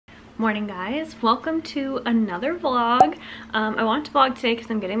Morning guys, welcome to another vlog. I wanted to vlog today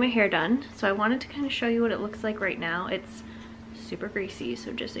because I'm getting my hair done, so I wanted to kind of show you what it looks like right now. It's super greasy,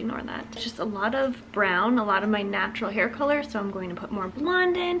 so just ignore that. It's just a lot of brown, a lot of my natural hair color, so I'm going to put more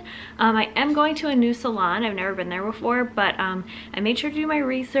blonde in. I am going to a new salon. I've never been there before, but I made sure to do my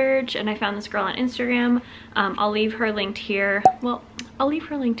research and I found this girl on Instagram. I'll leave her linked here. Well, I'll leave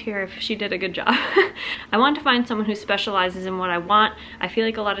her linked here if she did a good job. I want to find someone who specializes in what I want. I feel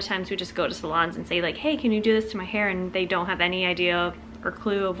like a lot of times we just go to salons and say like, hey, can you do this to my hair? And they don't have any idea or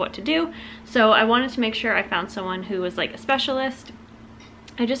clue of what to do. So I wanted to make sure I found someone who was like a specialist.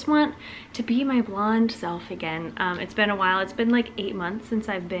 I just want to be my blonde self again. It's been a while. It's been like 8 months since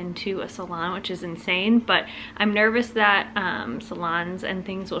I've been to a salon, which is insane, but I'm nervous that salons and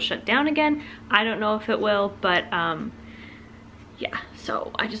things will shut down again. I don't know if it will, but yeah,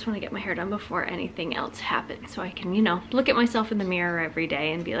 so I just want to get my hair done before anything else happens so I can, you know, look at myself in the mirror every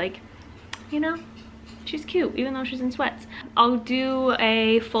day and be like, you know, she's cute even though she's in sweats. I'll do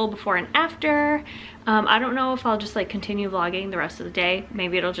a full before and after. I don't know if I'll just like continue vlogging the rest of the day.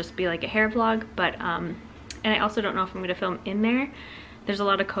 Maybe it'll just be like a hair vlog, but and I also don't know if I'm gonna film in there. There's a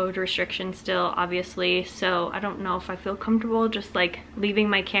lot of code restrictions still, obviously, so I don't know if I feel comfortable just like leaving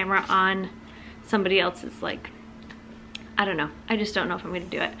my camera on somebody else's, like, I don't know. I just don't know if I'm gonna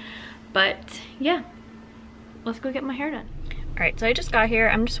do it. But yeah, let's go get my hair done. All right, so I just got here.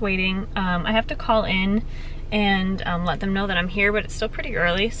 I'm just waiting. I have to call in and let them know that I'm here, but it's still pretty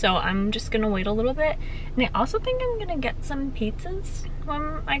early, so I'm just gonna wait a little bit. And I also think I'm gonna get some pizzas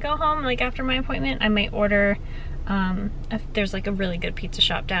when I go home, like after my appointment. I might order, if there's like a really good pizza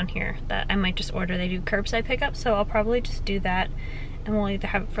shop down here that I might just order. They do curbside pickup, so I'll probably just do that, and we'll either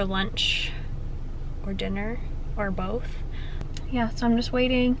have it for lunch or dinner or both. Yeah, so I'm just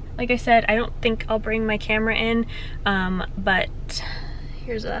waiting. Like I said, I don't think I'll bring my camera in, but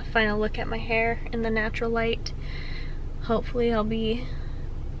here's a final look at my hair in the natural light. Hopefully I'll be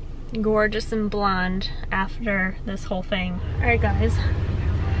gorgeous and blonde after this whole thing. All right guys,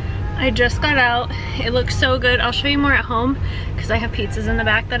 I just got out. It looks so good. I'll show you more at home because I have pizzas in the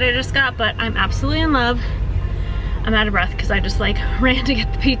back that I just got, but I'm absolutely in love. I'm out of breath because I just like ran to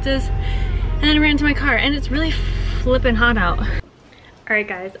get the pizzas and then ran to my car, and it's really flipping hot out. All right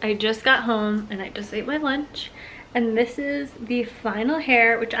guys, I just got home and I just ate my lunch, and this is the final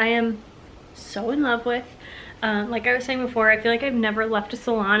hair, which I am so in love with. Like I was saying before, I feel like I've never left a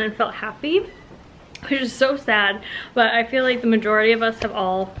salon and felt happy, which is so sad, but I feel like the majority of us have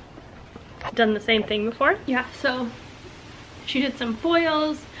all done the same thing before. Yeah, so she did some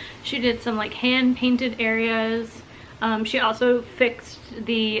foils, she did some like hand painted areas. She also fixed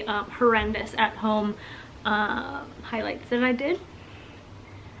the horrendous at home highlights that I did,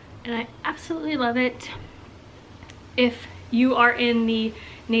 and I absolutely love it. If you are in the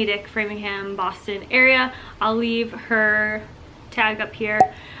Natick, Framingham, Boston area, I'll leave her tag up here,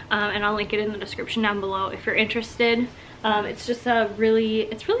 and I'll link it in the description down below if you're interested. It's just a really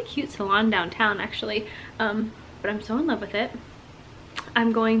cute salon downtown actually, but I'm so in love with it.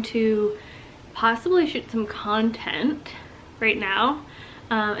 I'm going to possibly shoot some content right now,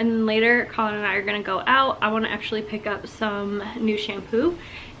 and then later Colin and I are gonna go out. I want to actually pick up some new shampoo,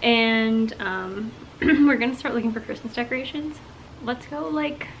 and we're gonna start looking for Christmas decorations. Let's go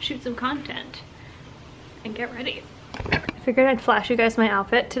like shoot some content and get ready. I figured I'd flash you guys my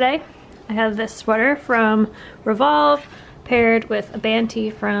outfit today. I have this sweater from Revolve paired with a band tee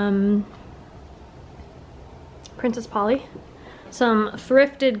from Princess Polly, some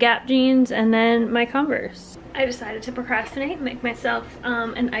thrifted Gap jeans, and then my Converse. I decided to procrastinate and make myself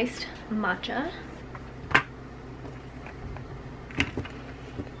an iced matcha.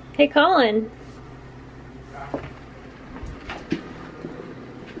 Hey Colin.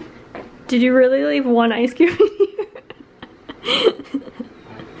 Did you really leave one ice cube in here?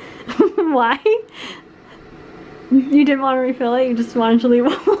 Why? You didn't want to refill it, you just wanted to leave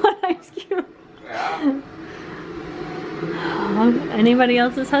one ice cube? Yeah. Anybody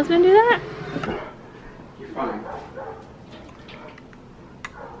else's husband do that? You're fine.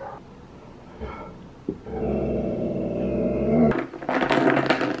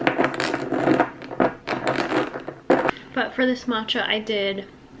 But for this matcha I did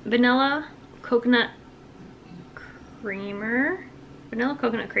vanilla coconut creamer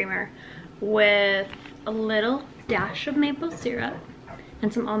with a little dash of maple syrup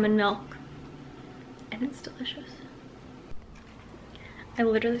and some almond milk, and it's delicious. I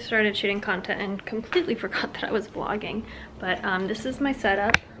literally started shooting content and completely forgot that I was vlogging, but this is my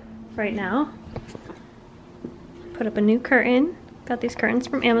setup right now. Put up a new curtain. Got these curtains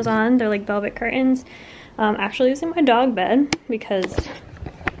from Amazon. They're like velvet curtains. Actually using my dog bed because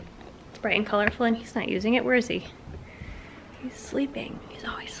bright and colorful and he's not using it. Where is he? He's sleeping. He's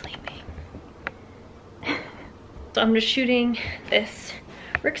always sleeping. So I'm just shooting this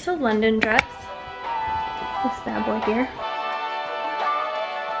Rixo London dress. This bad boy here.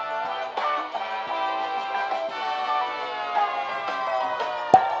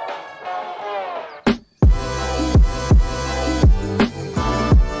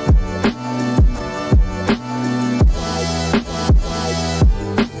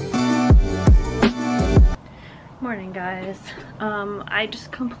 Morning, guys. I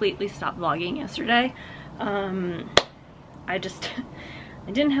just completely stopped vlogging yesterday. I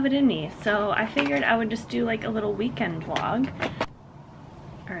didn't have it in me, so I figured I would just do like a little weekend vlog.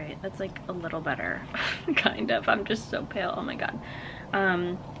 All right, that's like a little better. Kind of. I'm just so pale. Oh my god.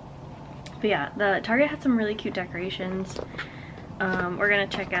 But yeah, the Target had some really cute decorations. We're gonna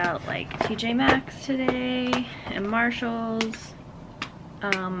check out like TJ Maxx today and Marshall's.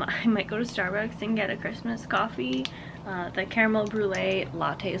 I might go to Starbucks and get a Christmas coffee. The caramel brulee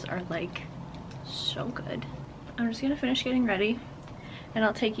lattes are like so good. I'm just gonna finish getting ready and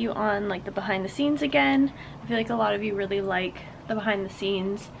I'll take you on like the behind the scenes again. I feel like a lot of you really like the behind the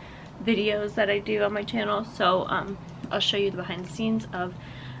scenes videos that I do on my channel, so I'll show you the behind the scenes of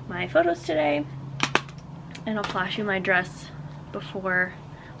my photos today and I'll flash you my dress before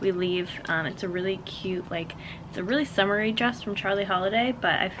we leave. It's a really cute, like, it's a really summery dress from Charlie Holiday,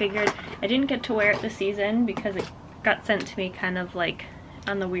 but I figured I didn't get to wear it this season because it got sent to me kind of like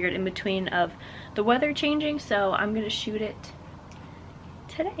on the weird in between of the weather changing, so I'm gonna shoot it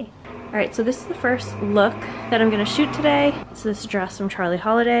today. All right, so this is the first look that I'm gonna shoot today. It's this dress from Charlie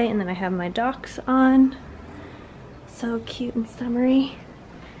Holiday, and then I have my docs on. So cute and summery.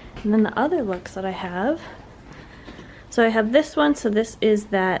 And then the other looks that I have. So I have this one, so this is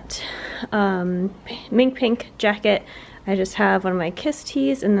that mink pink jacket. I just have one of my Kiss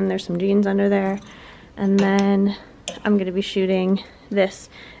tees, and then there's some jeans under there. And then I'm gonna be shooting this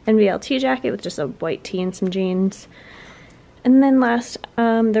NBLT jacket with just a white tee and some jeans. And then last,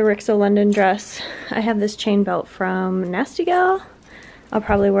 the Rixo London dress. I have this chain belt from Nasty Gal. I'll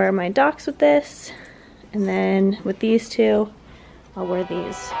probably wear my docs with this. And then with these two, I'll wear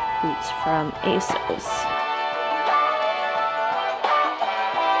these boots from ASOS.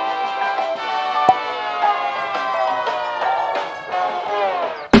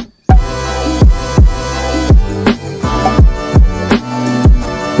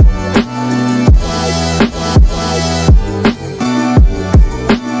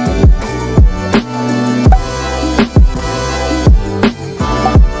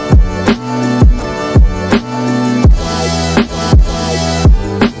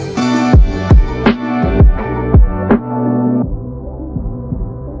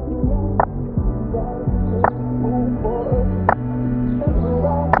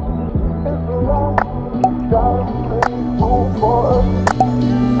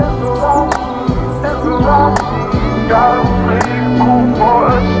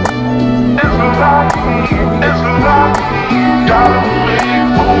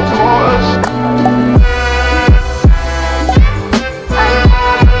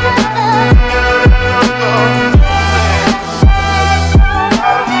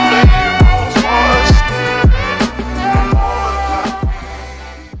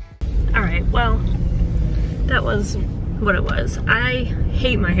 What it was. I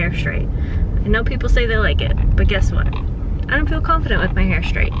hate my hair straight. I know people say they like it, but guess what? I don't feel confident with my hair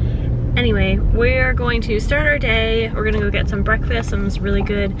straight. Anyway, we're going to start our day. We're gonna go get some breakfast, some really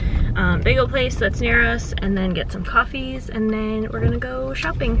good bagel place that's near us, and then get some coffees, and then we're gonna go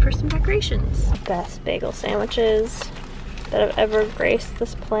shopping for some decorations. Best bagel sandwiches that have ever graced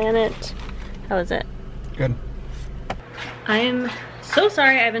this planet. How is it? Good. I am so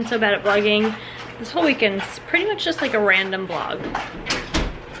sorry I've been so bad at vlogging. This whole weekend's pretty much just like a random vlog.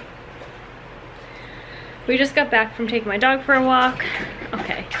 We just got back from taking my dog for a walk.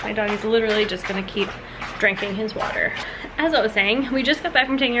 Okay, my dog is literally just gonna keep drinking his water. As I was saying, we just got back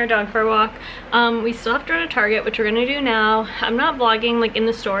from taking our dog for a walk. We still have to run to Target, which we're gonna do now. I'm not vlogging like in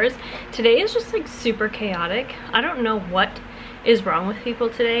the stores. Today is just like super chaotic. I don't know what is wrong with people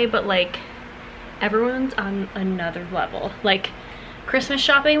today, but like everyone's on another level, like Christmas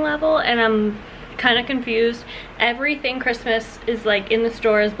shopping level, and I'm kind of confused. Everything Christmas is like in the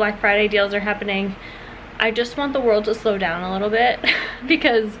stores. Black Friday deals are happening. I just want the world to slow down a little bit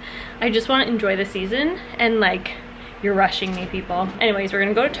because I just want to enjoy the season, and like you're rushing me, people. Anyways, we're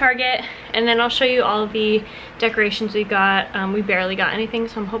gonna go to Target and then I'll show you all the decorations we got. We barely got anything,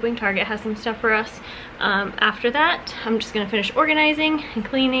 so I'm hoping Target has some stuff for us. After that, I'm just gonna finish organizing and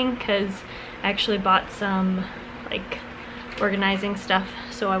cleaning because I actually bought some like organizing stuff.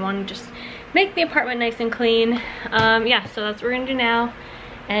 so I want to just make the apartment nice and clean. Yeah, so that's what we're gonna do now,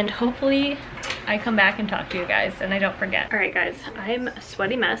 and hopefully I come back and talk to you guys and I don't forget. All right guys, I'm a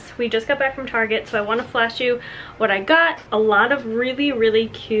sweaty mess. We just got back from Target, so I want to flash you what I got. A lot of really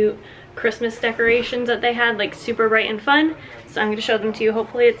cute Christmas decorations that they had, like super bright and fun. So I'm gonna show them to you.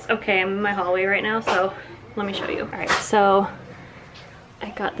 Hopefully it's okay. I'm in my hallway right now, so let me show you. All right, so I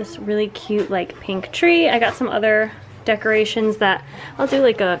got this really cute like pink tree. I got some other decorations that I'll do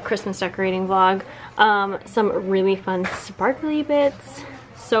like a Christmas decorating vlog. Some really fun sparkly bits,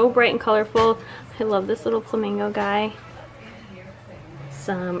 so bright and colorful. I love this little flamingo guy.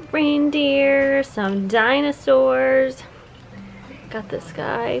 Some reindeer, some dinosaurs. Got this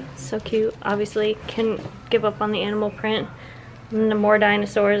guy, so cute. Obviously can give up on the animal print. And more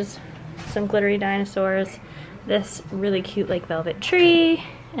dinosaurs, some glittery dinosaurs. This really cute like velvet tree,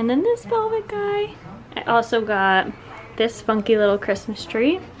 and then this velvet guy. I also got this funky little Christmas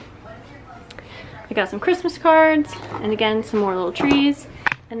tree. I got some Christmas cards, and again some more little trees.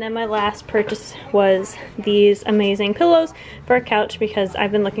 And then my last purchase was these amazing pillows for a couch, because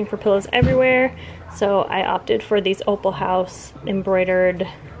I've been looking for pillows everywhere. So I opted for these Opal House embroidered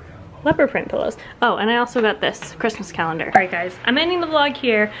leopard print pillows. Oh, and I also got this Christmas calendar. All right guys, I'm ending the vlog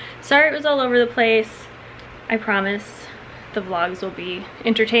here. Sorry it was all over the place. I promise the vlogs will be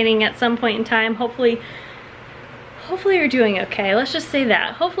entertaining at some point in time. Hopefully you're doing okay. Let's just say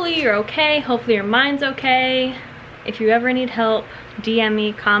that. Hopefully you're okay. Hopefully your mind's okay. If you ever need help, DM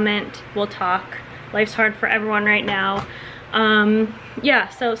me, comment, we'll talk. Life's hard for everyone right now. Yeah,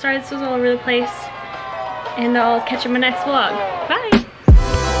 so sorry this was all over the place, and I'll catch you in my next vlog. Bye!